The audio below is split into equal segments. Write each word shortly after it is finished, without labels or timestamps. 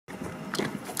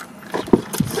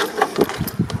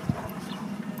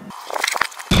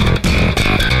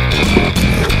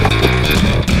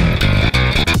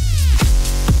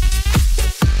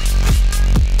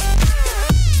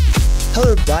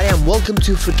welcome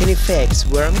to Freaking Effects,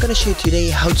 where I'm gonna show you today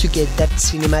how to get that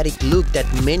cinematic look that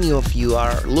many of you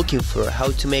are looking for,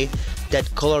 how to make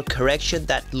that color correction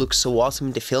that looks so awesome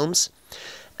in the films.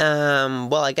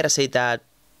 Well, I gotta say that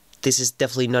this is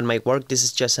definitely not my work. This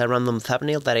is just a random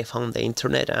thumbnail that I found on the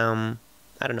internet. I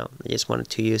don't know, I just wanted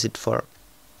to use it for,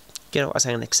 as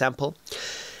an example.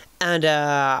 And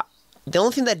the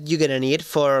only thing that you're gonna need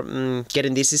for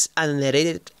getting this is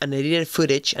unedited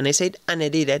footage, and I said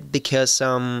unedited because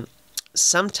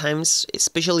sometimes,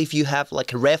 especially if you have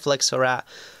like a reflex or a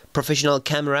professional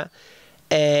camera,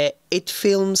 it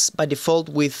films by default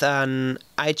with an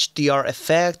HDR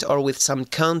effect or with some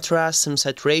contrast, some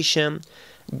saturation.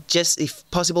 Just if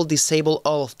possible, disable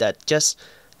all of that. Just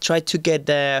try to get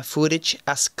the footage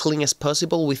as clean as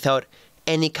possible without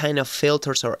any kind of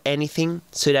filters or anything,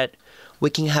 so that we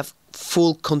can have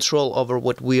full control over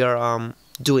what we are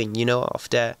doing, of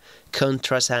the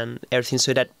contrast and everything,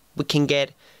 so that we can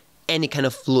get any kind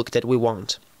of look that we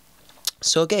want.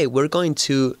 So okay, we're going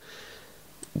to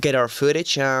get our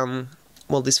footage.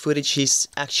 Well, this footage is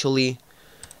actually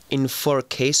in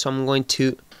 4K, so I'm going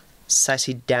to size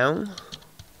it down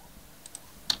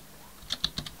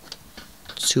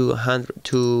to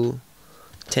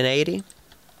 1080.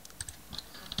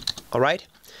 Alright.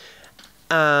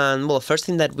 And well, first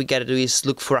thing that we gotta do is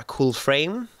look for a cool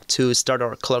frame to start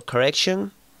our color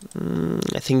correction.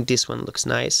 I think this one looks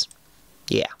nice.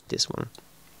 Yeah, this one.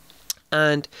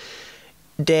 And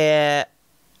the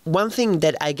one thing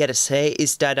that I gotta say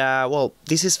is that well,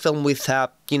 this is filmed with a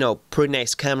pretty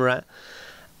nice camera,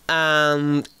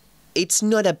 and it's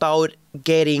not about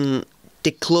getting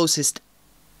the closest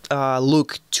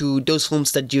look to those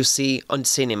films that you see on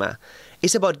cinema.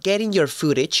 It's about getting your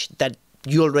footage that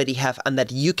you already have and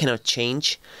that you cannot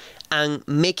change, and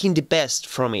making the best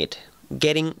from it,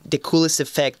 getting the coolest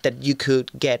effect that you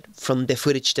could get from the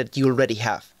footage that you already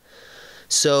have.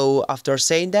 So after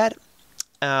saying that,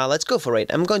 let's go for it.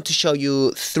 I'm going to show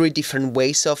you 3 different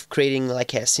ways of creating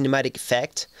like a cinematic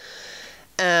effect.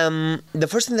 The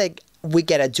first thing that we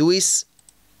gotta do is,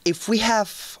 if we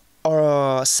have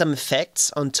some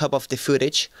effects on top of the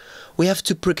footage, we have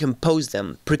to pre-compose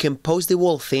them, pre-compose the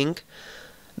whole thing,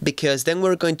 because then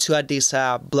we're going to add these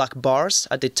black bars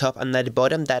at the top and at the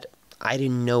bottom that I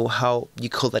don't know how you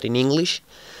call that in English.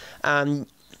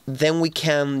 Then we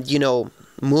can,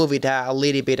 move it a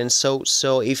little bit, and so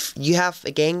if you have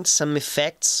again some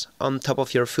effects on top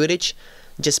of your footage,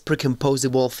 just pre-compose the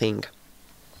whole thing.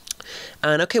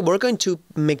 And okay, we're going to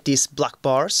make these black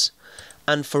bars,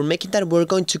 and for making that we're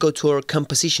going to go to our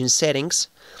composition settings,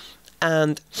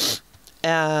 and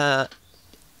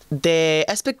the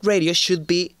aspect ratio should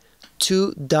be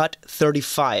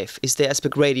 2.35 is the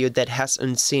aspect ratio that has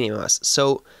on cinemas.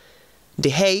 So the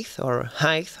height, I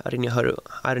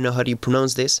don't know how you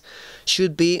pronounce this,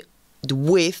 should be the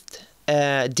width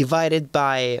divided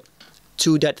by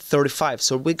 2.35.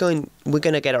 So we're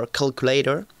gonna get our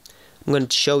calculator. I'm going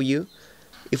to show you.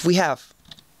 If we have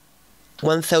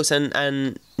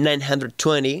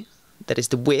 1920, that is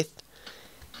the width,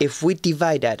 if we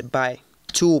divide that by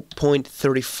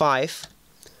 2.35,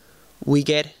 we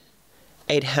get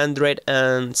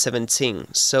 817.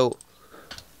 So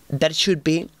that should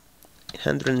be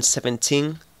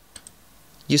 817.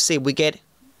 You see, we get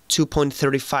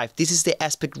 2.35. This is the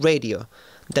aspect ratio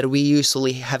that we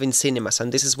usually have in cinemas,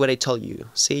 and this is what I told you.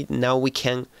 See, now we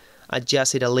can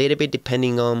adjust it a little bit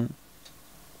depending on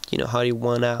how you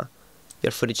want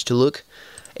your footage to look.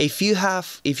 If you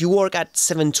work at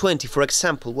 720, for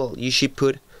example, well, you should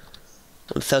put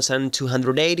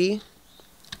 1280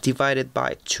 divided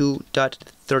by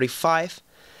 2.35,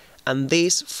 and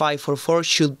this 544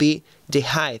 should be the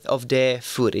height of the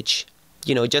footage.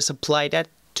 Just apply that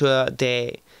to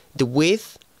the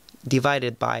width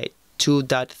divided by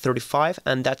 2.35,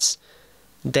 and that's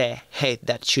the height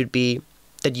that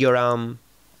your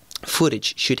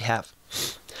footage should have.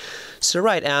 So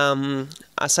right,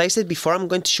 as I said before, I'm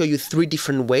going to show you 3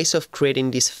 different ways of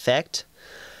creating this effect.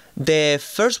 The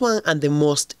first one, and the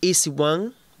most easy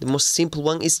one, the most simple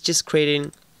one, is just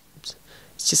creating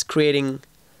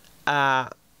a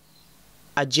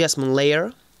adjustment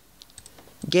layer,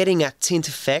 getting a tint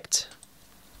effect,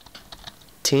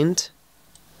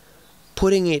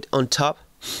 putting it on top,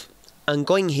 and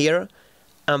going here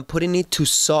and putting it to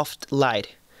soft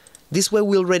light. This way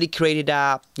we already created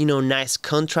a nice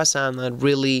contrast and a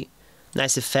really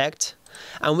nice effect,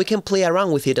 and we can play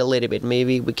around with it a little bit.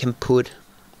 Maybe we can put,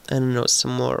 I don't know,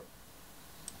 some more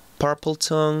purple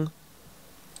tone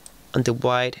on the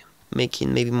white,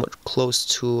 making maybe more close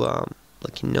to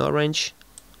like an orange.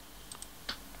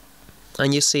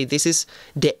 And you see, this is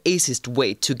the easiest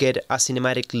way to get a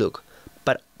cinematic look.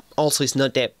 But also is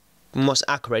not the most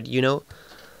accurate, you know.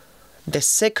 The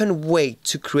second way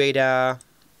to create a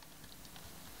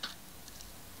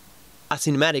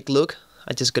cinematic look,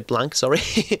 I just got blank, sorry,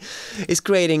 is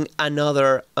creating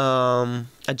another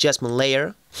adjustment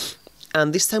layer,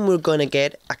 and this time we're gonna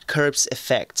get a curves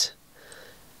effect.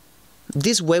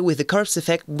 This way, with the curves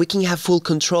effect, we can have full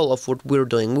control of what we're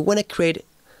doing. We want to create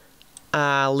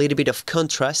a little bit of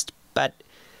contrast, but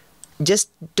just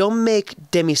don't make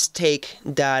the mistake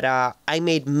that I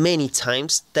made many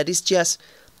times, that is just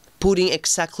putting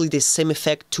exactly the same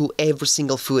effect to every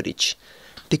single footage,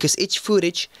 because each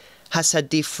footage has a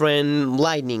different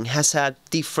lighting, has a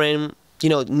different, you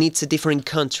know, needs a different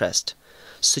contrast.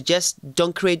 So just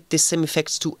don't create the same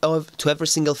effects to every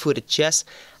single footage. Just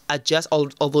adjust,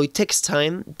 although it takes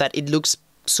time, but it looks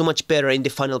so much better in the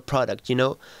final product, you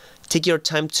know. Take your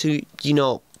time to, you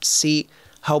know, see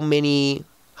how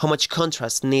much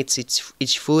contrast needs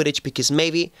each footage, because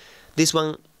maybe this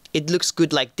one, it looks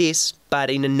good like this, but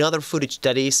in another footage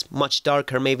that is much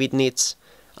darker, maybe it needs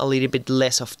a little bit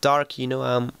less of dark, you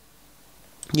know.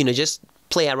 Just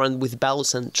play around with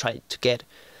values and try to get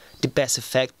the best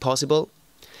effect possible.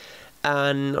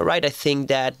 And alright, I think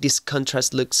that this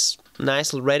contrast looks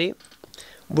nice already.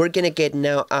 We're gonna get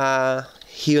now a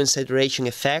hue and saturation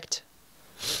effect,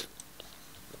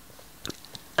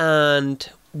 and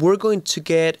we're going to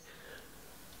get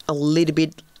a little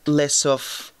bit less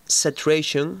of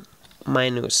saturation,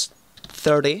 minus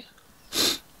 30,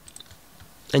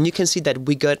 and you can see that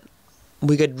we got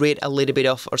rid a little bit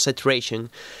of our saturation.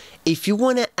 If you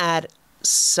want to add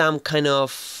some kind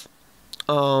of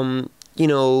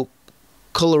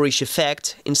colorish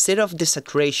effect, instead of the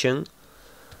saturation,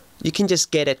 you can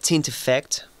just get a tint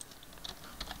effect.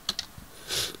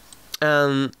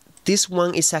 This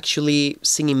one is actually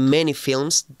seen in many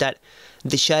films, that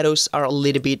the shadows are a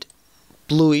little bit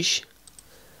bluish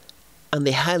and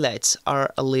the highlights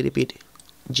are a little bit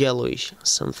yellowish,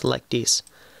 something like this.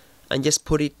 And just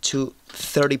put it to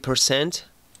 30%,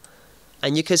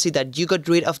 and you can see that you got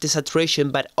rid of the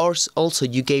saturation, but also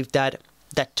you gave that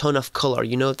tone of color,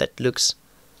 you know, that looks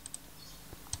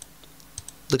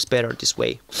better this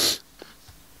way.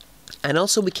 And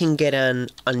also we can get an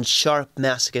unsharp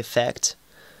mask effect,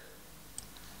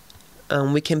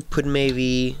 and we can put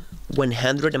maybe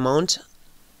 100 amount,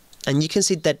 and you can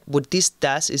see that what this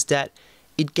does is that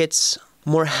it gets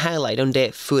more highlight on the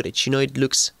footage, you know, it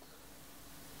looks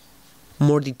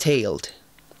more detailed.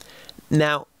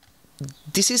 Now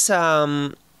this is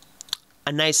a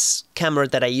nice camera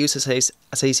that I use,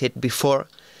 as I said before,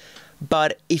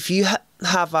 but if you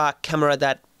have a camera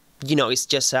that, you know, is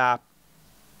just a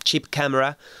cheap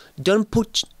camera, don't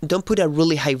put a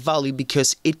really high value,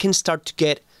 because it can start to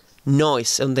get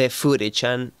noise on the footage,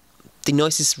 and the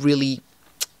noise is really,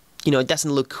 you know, it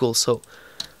doesn't look cool. So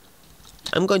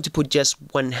I'm going to put just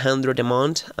 100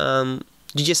 amount.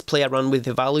 You just play around with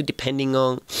the value depending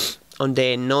on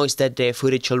the noise that the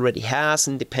footage already has,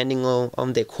 and depending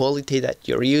on the quality that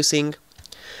you're using.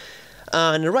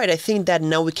 And right, I think that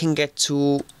now we can get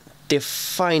to the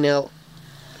final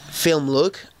film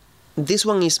look. This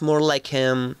one is more like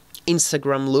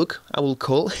Instagram look, I will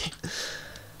call.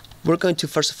 We're going to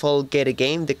first of all get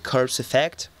again the curves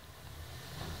effect,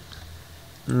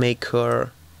 make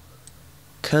our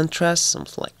contrast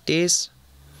something like this.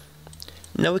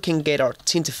 Now we can get our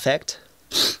tint effect,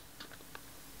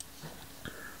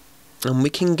 and we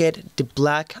can get the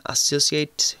black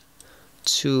associate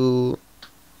to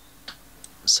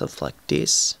something like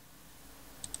this,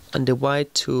 and the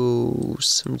white to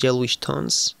some yellowish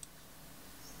tones,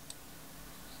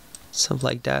 something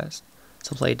like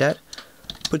that.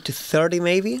 Put to 30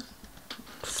 maybe,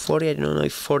 40. I don't know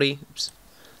if 40.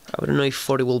 I don't know if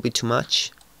 40 will be too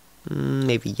much.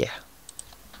 Maybe, yeah,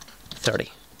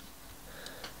 30.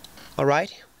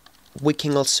 Alright, we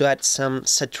can also add some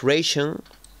saturation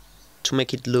to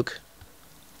make it look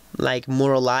like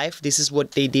more alive. This is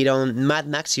what they did on Mad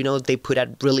Max, you know, they put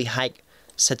a really high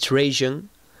saturation,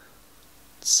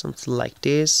 something like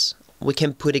this. We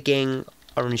can put again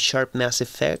our sharp mask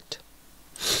effect,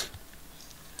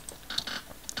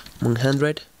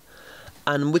 100,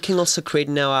 and we can also create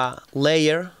now a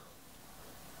layer,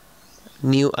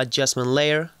 new adjustment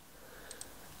layer,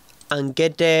 and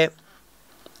get the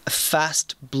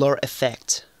fast blur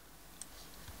effect.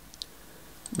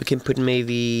 We can put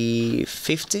maybe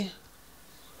 50,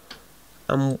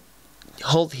 and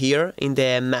hold here in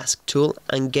the mask tool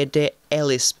and get the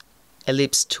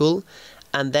ellipse tool,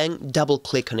 and then double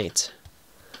click on it.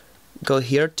 Go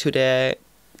here to the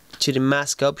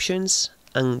mask options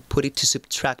and put it to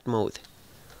subtract mode.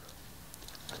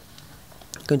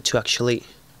 I'm going to actually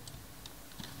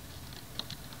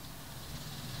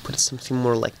put something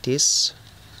more like this.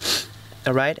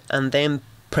 Alright, and then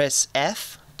press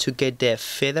F to get the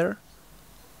feather.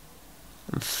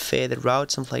 And feather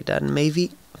out, something like that.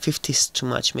 Maybe 50 is too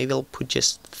much. Maybe I'll put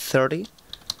just 30.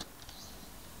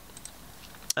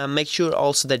 And make sure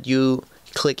also that you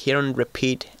click here on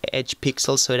repeat edge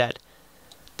pixel so that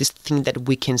this thing that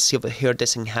we can see over here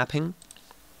doesn't happen.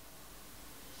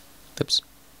 Oops.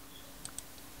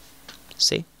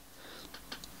 See?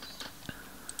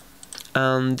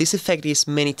 This effect is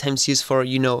many times used for,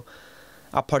 you know,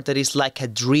 a part that is like a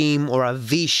dream or a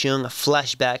vision, a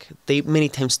flashback. They many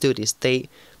times do this. They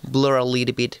blur a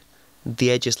little bit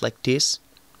the edges like this.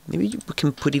 Maybe we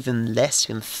can put even less,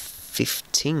 even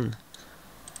 15.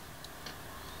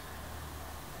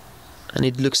 And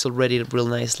it looks already real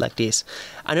nice like this.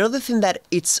 Another thing that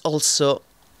it's also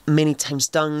many times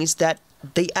done is that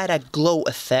they add a glow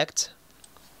effect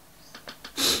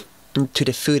to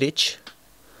the footage.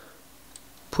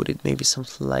 Put it maybe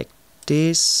something like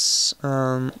this,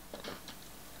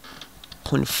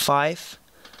 0.5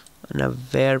 and a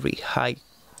very high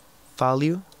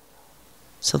value,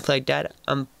 something like that,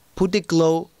 and put the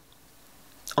glow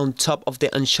on top of the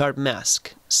unsharp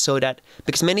mask, so that,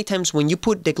 because many times when you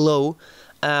put the glow,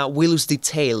 we lose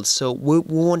details, so we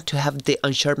want to have the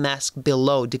unsharp mask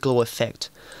below the glow effect.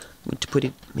 I'm going to put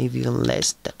it maybe even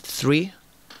less, that 3,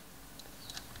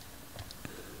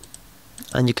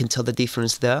 and you can tell the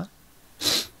difference there.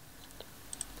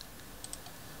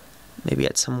 Maybe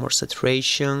add some more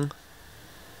saturation,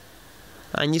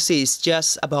 and you see it's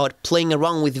just about playing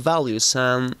around with values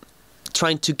and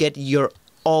trying to get your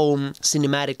own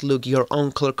cinematic look, your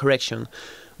own color correction.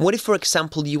 What if, for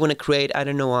example, you want to create, I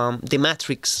don't know, the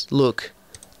Matrix look.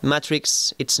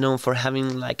 Matrix, it's known for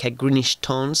having like a greenish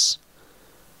tones,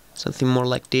 something more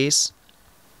like this.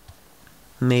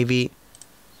 Maybe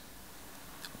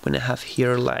when I have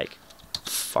here like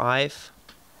 5.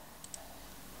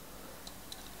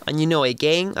 And you know,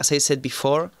 again, as I said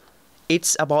before,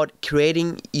 it's about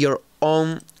creating your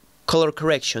own color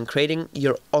correction, creating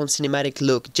your own cinematic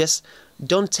look. Just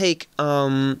don't take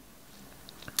like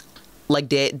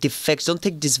the effects, don't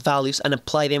take these values and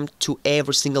apply them to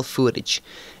every single footage,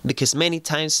 because many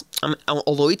times,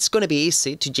 although it's gonna be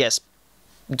easy to just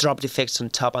drop the effects on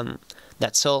top and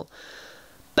that's all,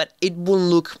 but it won't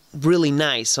look really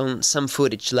nice on some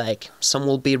footage. Like some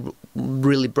will be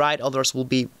really bright, others will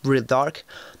be really dark.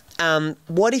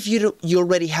 What if you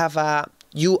already have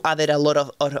you added a lot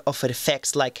of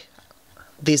effects like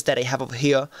this that I have over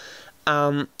here?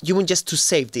 You want just to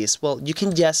save this. Well, you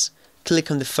can just click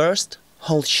on the first,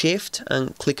 hold shift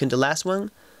and click on the last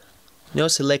one. You know,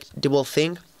 select the whole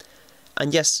thing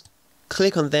and just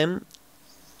click on them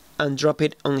and drop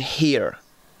it on here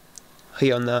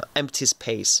on the empty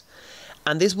space,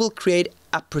 and this will create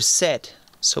a preset.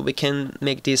 So we can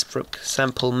make this, for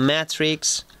example,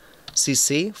 Matrix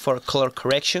CC for color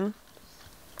correction,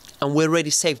 and we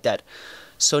already saved that.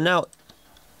 So now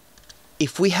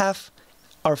if we have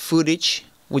our footage,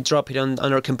 we drop it on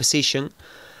our composition,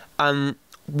 and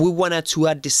we wanted to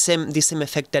add the same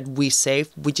effect that we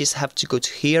saved, we just have to go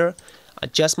to here,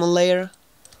 adjustment layer,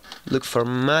 look for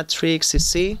Matrix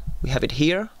CC, we have it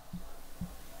here,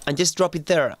 and just drop it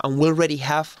there, and we already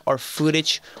have our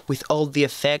footage with all the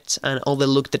effects and all the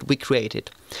look that we created.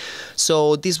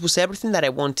 So this was everything that I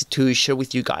wanted to share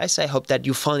with you guys. I hope that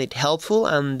you found it helpful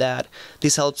and that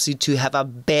this helps you to have a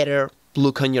better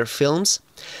look on your films,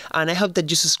 and I hope that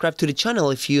you subscribe to the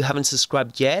channel if you haven't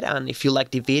subscribed yet, and if you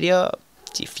like the video,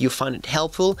 if you found it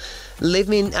helpful, leave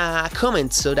me a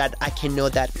comment so that I can know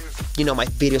that, you know, my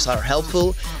videos are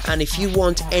helpful. And if you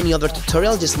want any other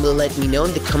tutorial, just let me know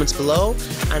in the comments below,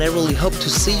 and I really hope to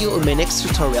see you in my next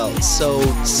tutorial. So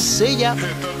see ya!